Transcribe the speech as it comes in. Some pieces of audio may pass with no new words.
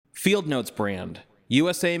Field Notes brand,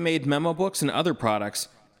 USA-made memo books and other products,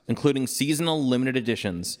 including seasonal limited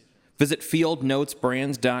editions. Visit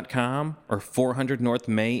fieldnotesbrands.com or 400 North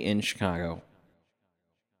May in Chicago.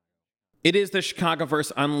 It is the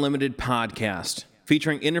Chicagoverse Unlimited podcast,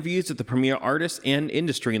 featuring interviews with the premier artists and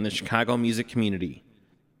industry in the Chicago music community.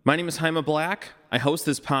 My name is Jaime Black. I host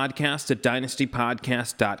this podcast at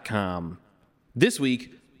dynastypodcast.com. This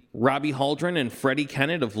week, Robbie Haldren and Freddie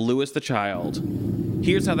Kennett of Louis the Child.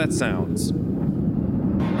 Here's how that sounds.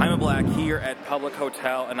 Jaime Black here at Public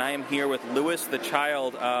Hotel, and I am here with Louis the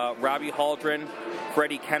Child, Robbie Haldren,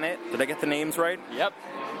 Freddie Kennett. Did I get the names right? Yep.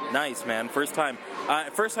 Nice, man. First time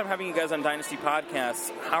having you guys on Dynasty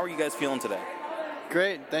Podcasts. How are you guys feeling today?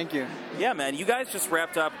 Great, thank you. Yeah, man. You guys just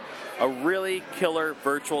wrapped up a really killer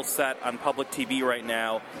virtual set on public TV right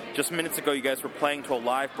now. Just minutes ago, you guys were playing to a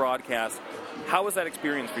live broadcast. How was that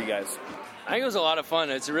experience for you guys? I think it was a lot of fun.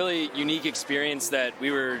 It's a really unique experience that we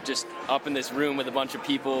were just up in this room with a bunch of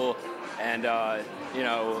people, and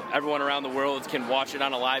everyone around the world can watch it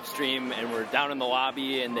on a live stream, and we're down in the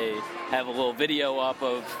lobby, and they have a little video up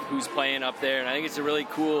of who's playing up there, and I think it's a really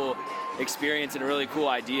cool experience and a really cool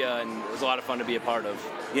idea, and it was a lot of fun to be a part of.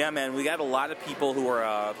 Yeah, man, we got a lot of people who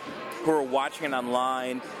are watching it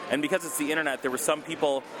online, and because it's the internet, there were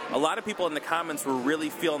a lot of people in the comments were really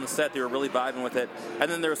feeling the set. They were really vibing with it,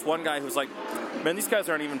 and then there was one guy who was like, man, these guys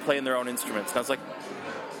aren't even playing their own instruments. And I was like,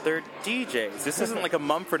 they're DJs. This isn't like a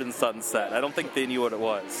Mumford & Sons set. I don't think they knew what it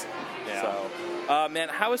was. Yeah. So, man,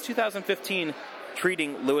 how is 2015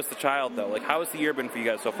 treating Louis the Child, though? Like, how has the year been for you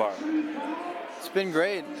guys so far? It's been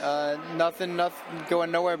great. Nothing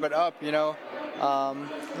going nowhere but up, you know.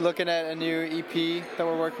 Looking at a new EP that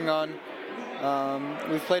we're working on.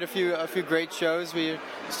 We've played a few great shows. We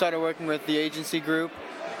started working with the agency group.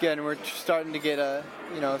 Again, we're starting to get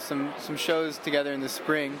some shows together in the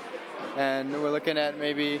spring, and we're looking at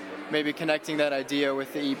maybe connecting that idea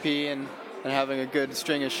with the EP and having a good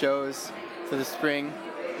string of shows for the spring.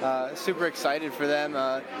 Super excited for them.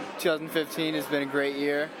 2015 has been a great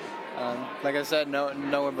year. Like I said,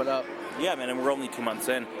 nowhere but up. Yeah, man, and we're only 2 months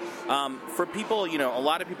in. For people, a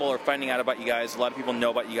lot of people are finding out about you guys. A lot of people know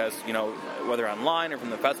about you guys, whether online or from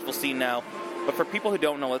the festival scene now. But for people who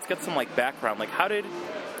don't know, let's get some background. How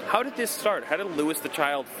did this start? How did Louis the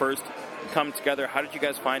Child first come together? How did you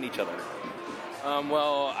guys find each other?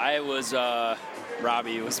 Well, I was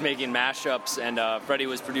Robbie was making mashups, and Freddie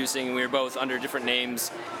was producing, and we were both under different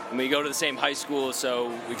names. And we go to the same high school,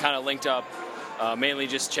 so we kind of linked up, mainly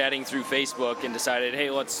just chatting through Facebook, and decided, hey,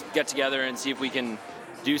 let's get together and see if we can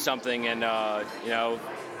do something. And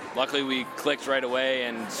luckily we clicked right away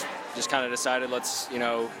and just kind of decided, let's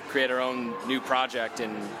create our own new project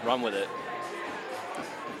and run with it.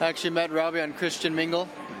 I actually met Robbie on Christian Mingle.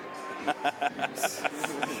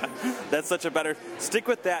 That's such a better stick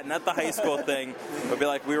with that, not the high school thing. It'd be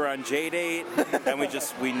like we were on J-Date and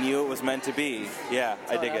we knew it was meant to be. Yeah,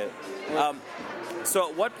 I dig it. So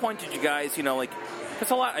at what point did you guys, because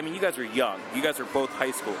you guys are young. You guys are both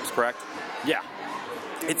high schoolers, correct? Yeah.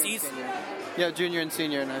 It's easy. Yeah, junior and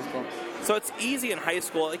senior in high school. So it's easy in high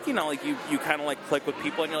school, you kind of click with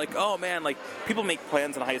people, and you're like, oh man, people make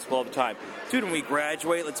plans in high school all the time. Dude, when we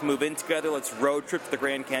graduate, let's move in together, let's road trip to the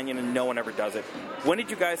Grand Canyon, and no one ever does it. When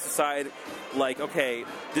did you guys decide, okay,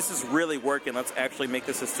 this is really working, let's actually make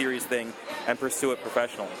this a serious thing and pursue it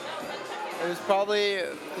professionally? It was probably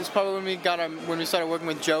when we started working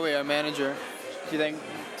with Joey, our manager. Do you think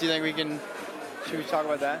should we talk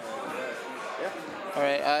about that? All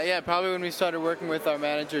right. Probably when we started working with our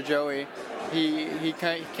manager Joey, he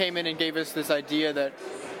came in and gave us this idea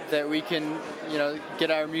that we can get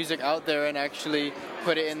our music out there and actually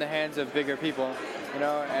put it in the hands of bigger people,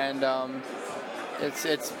 and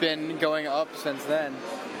it's been going up since then,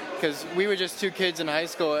 because we were just two kids in high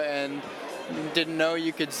school and didn't know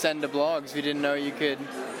you could send to blogs. We didn't know you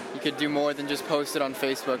could do more than just post it on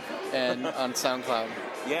Facebook and on SoundCloud.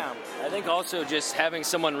 Yeah, I think also just having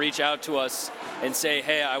someone reach out to us and say,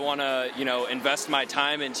 hey, I want to, invest my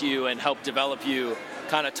time into you and help develop you,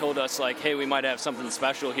 kind of told us, hey, we might have something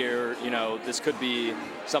special here, this could be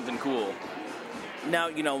something cool.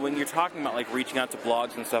 Now, when you're talking about, reaching out to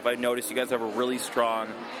blogs and stuff, I noticed you guys have a really strong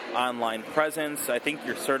online presence. I think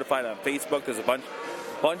you're certified on Facebook. There's a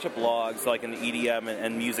bunch of blogs, in the EDM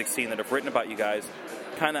and music scene that have written about you guys.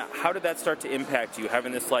 Kind of, how did that start to impact you,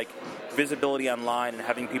 having this, visibility online and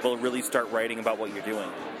having people really start writing about what you're doing?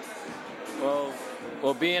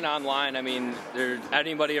 Well, being online,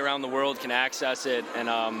 anybody around the world can access it, and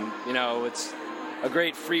it's a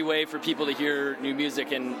great free way for people to hear new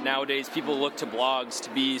music. And nowadays, people look to blogs to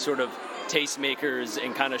be sort of tastemakers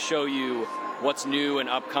and kind of show you what's new and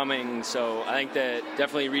upcoming. So I think that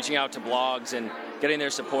definitely reaching out to blogs and getting their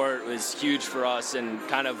support was huge for us and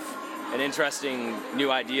kind of an interesting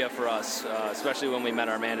new idea for us, especially when we met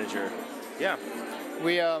our manager. Yeah.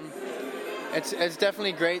 It's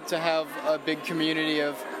definitely great to have a big community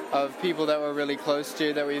of people that we're really close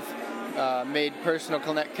to, that we've made personal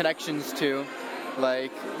connections to,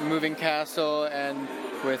 like Moving Castle and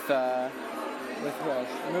with who else?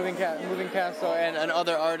 Moving Castle and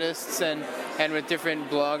other artists and with different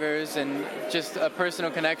bloggers, and just a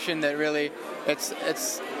personal connection that really it's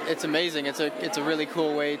amazing. It's a really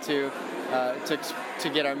cool way to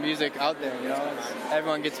get our music out there. You know,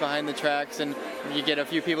 everyone gets behind the tracks, and you get a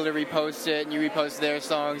few people to repost it, and you repost their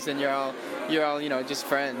songs, and you're all just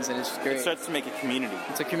friends, and it's great. It starts to make a community.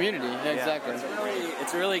 It's a community, yeah, exactly.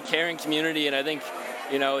 It's a really caring community, and I think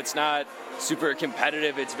it's not super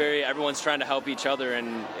competitive. It's everyone's trying to help each other,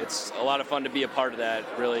 and it's a lot of fun to be a part of that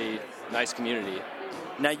really nice community.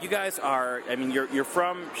 Now, you guys are, you're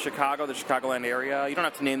from Chicago, the Chicagoland area. You don't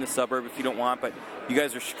have to name the suburb if you don't want, but you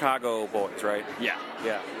guys are Chicago boys, right? Yeah.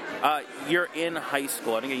 Yeah. You're in high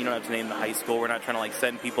school. I think you don't have to name the high school. We're not trying to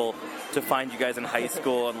send people to find you guys in high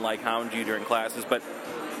school and hound you during classes, but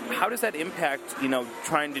how does that impact,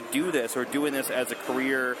 trying to do this or doing this as a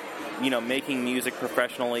career, making music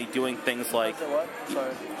professionally, doing things like... What?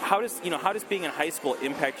 Sorry. How does being in high school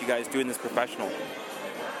impact you guys doing this professionally?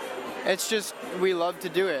 It's just, we love to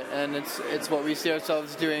do it, and it's what we see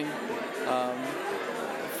ourselves doing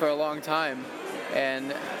for a long time.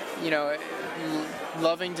 And,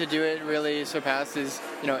 loving to do it really surpasses,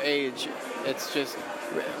 age. It's just,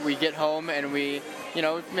 we get home and we,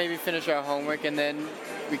 maybe finish our homework, and then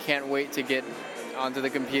we can't wait to get onto the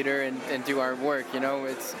computer and do our work.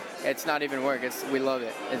 It's not even work. We love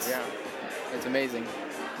it. It's amazing.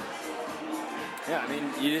 Yeah,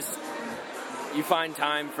 you find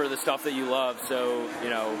time for the stuff that you love. So,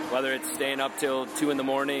 whether it's staying up till 2 in the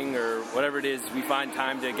morning or whatever it is, we find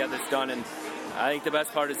time to get this done. And I think the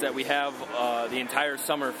best part is that we have the entire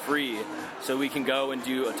summer free, so we can go and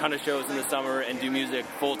do a ton of shows in the summer and do music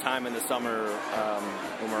full time in the summer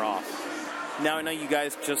when we're off. Now, I know you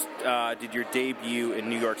guys just did your debut in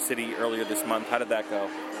New York City earlier this month. How did that go?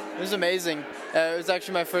 It was amazing. It was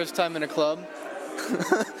actually my first time in a club.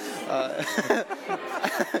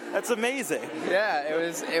 That's amazing. Yeah, it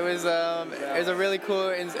was a really cool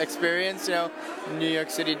experience. New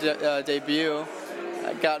York City debut.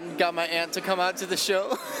 I got my aunt to come out to the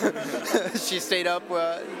show. She stayed up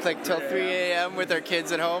till 3 a.m. with her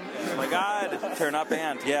kids at home. Oh my God! Turn up,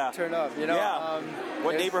 aunt. Yeah. Turn up. Yeah.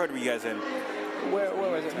 What neighborhood were you guys in? Where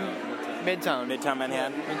was it? Midtown. Midtown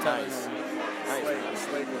Manhattan. Midtown. Nice.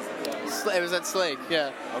 It was at Slake,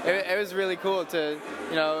 yeah. Okay. It was really cool to,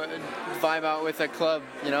 vibe out with a club.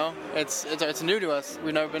 It's new to us.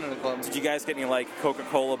 We've never been in a club. Did you guys get any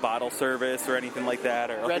Coca-Cola bottle service or anything like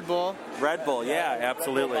that? Or Red Bull. Red Bull, yeah,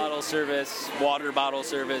 absolutely. Red Bull bottle service, water bottle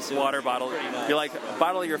service. Water bottle. Nice. You're like, a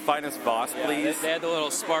bottle of your finest Voss, please. They had the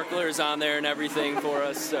little sparklers on there and everything for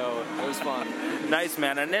us, so it was fun. Nice,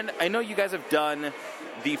 man. And then I know you guys have done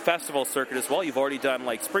the festival circuit as well. You've already done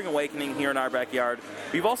Spring Awakening here in our backyard.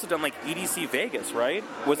 You've also done EDC Vegas, right?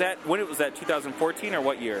 Was that 2014 or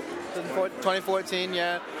what year? 2014,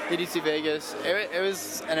 yeah. EDC Vegas. It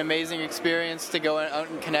was an amazing experience to go out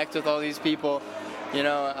and connect with all these people.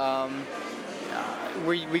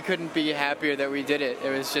 We couldn't be happier that we did it.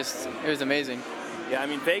 It was amazing. Yeah,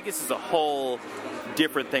 Vegas is a whole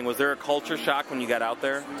different thing. Was there a culture shock when you got out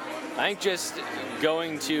there? I think just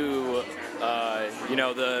going to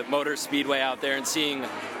the Motor Speedway out there and seeing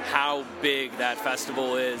how big that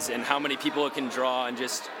festival is and how many people it can draw, and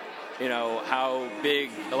just how big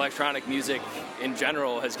electronic music in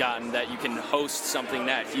general has gotten, that you can host something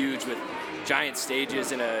that huge with giant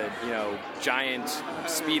stages in a giant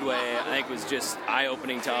speedway. I think was just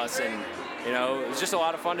eye-opening to us, and it was just a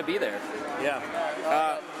lot of fun to be there. Yeah.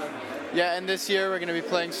 Yeah, and this year we're going to be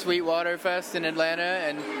playing Sweetwater Fest in Atlanta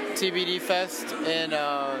and TBD Fest in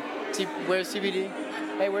where's TBD?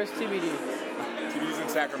 Hey, where's TBD? TBD's in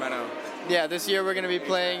Sacramento. Yeah, this year we're going to be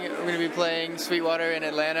playing Sweetwater in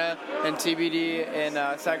Atlanta and TBD in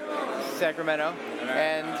Sacramento,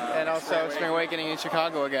 and also Spring Awakening in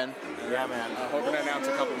Chicago again. Yeah, man. Hoping to announce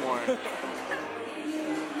a couple more.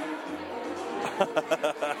 Should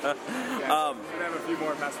have a few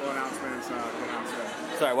more festival announcements.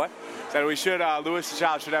 Sorry, what? Said we should. Louis the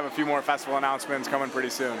Child should have a few more festival announcements coming pretty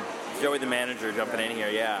soon. Joey, the manager, jumping in here.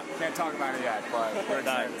 Yeah. Can't talk about it yet, but we're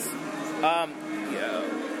excited.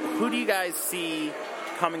 Who do you guys see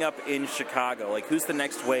coming up in Chicago? Who's the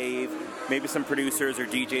next wave? Maybe some producers or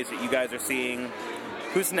DJs that you guys are seeing.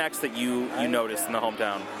 Who's next that you noticed in the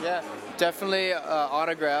hometown? Yeah, definitely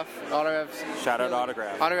Autograph. Autograph's Shout out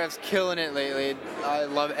Autograph. Autograph's killing it lately. I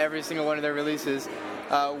love every single one of their releases.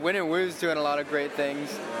 Win and Woo's doing a lot of great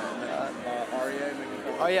things.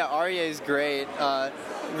 Oh yeah, REA's great.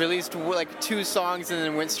 Released like 2 songs and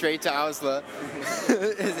then went straight to Ausla.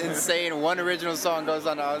 It's insane. One original song goes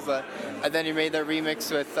on to Ausla, and then he made their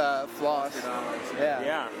remix with Floss.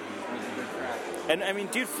 Yeah. And I mean,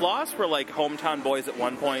 dude, Floss were like hometown boys at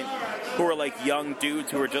one point, who were like young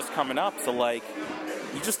dudes who were just coming up. So like,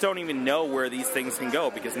 you just don't even know where these things can go,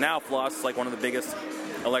 because now Floss is like one of the biggest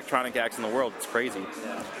electronic acts in the world. It's crazy.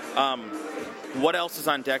 What else is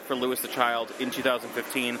on deck for Louis the Child in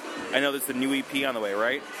 2015? I know there's the new EP on the way,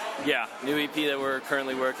 right? Yeah, new EP that we're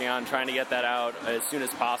currently working on, trying to get that out as soon as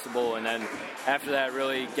possible, and then after that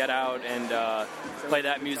really get out and play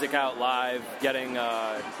that music out live, getting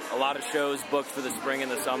a lot of shows booked for the spring and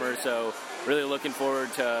the summer, so really looking forward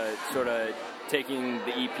to sort of taking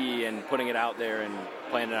the EP and putting it out there and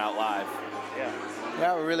playing it out live.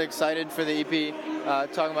 Yeah, we're really excited for the EP,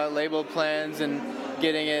 talking about label plans and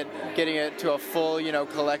getting it to a full,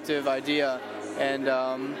 collective idea, and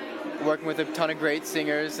working with a ton of great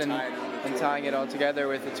singers and tying it all together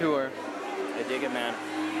with a tour. I dig it, man.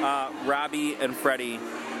 Robbie and Freddie,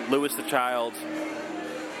 Louis the Child,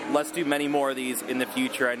 let's do many more of these in the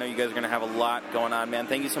future. I know you guys are going to have a lot going on, man.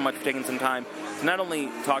 Thank you so much for taking some time to not only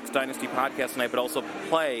talk to Dynasty Podcast tonight, but also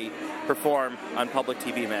perform on public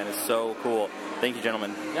TV, man. It's so cool. Thank you,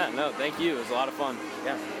 gentlemen. Yeah, no, thank you. It was a lot of fun.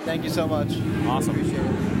 Yeah. Thank you so much. Awesome. Appreciate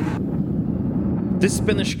it. This has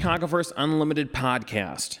been the Chicagoverse Unlimited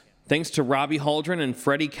podcast. Thanks to Robbie Holdren and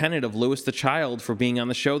Freddie Kennett of Louis the Child for being on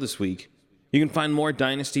the show this week. You can find more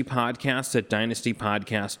Dynasty podcasts at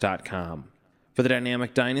dynastypodcast.com. For the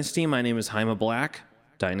Dynamic Dynasty, my name is Jaime Black.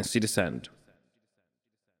 Dynasty Descend.